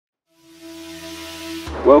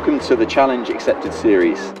Welcome to the Challenge Accepted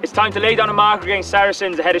series. It's time to lay down a marker against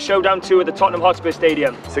Saracens ahead of Showdown 2 at the Tottenham Hotspur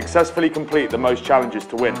Stadium. Successfully complete the most challenges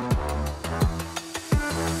to win.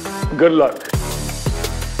 Good luck.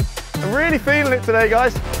 I'm really feeling it today,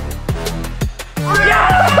 guys.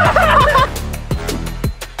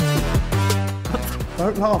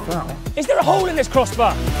 Don't laugh now. Is there a hole in this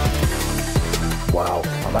crossbar? Wow,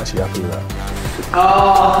 I'm actually happy with that.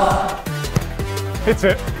 Hit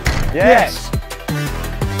it. Yes.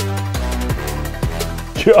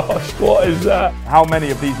 Gosh, what is that? How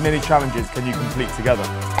many of these mini challenges can you complete together?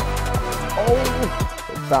 Oh,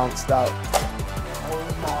 it bounced out.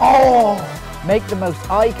 Make the most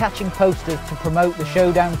eye-catching posters to promote the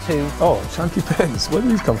Showdown 2. Oh, chunky pens. Where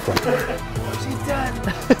did these come from? What's he done?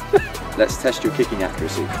 Let's test your kicking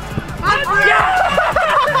accuracy.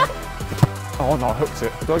 Oh no, I hooked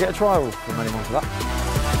it. Do I get a trial from anyone for that?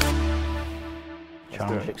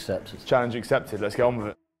 Challenge accepted. Challenge accepted. Let's get on with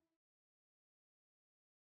it.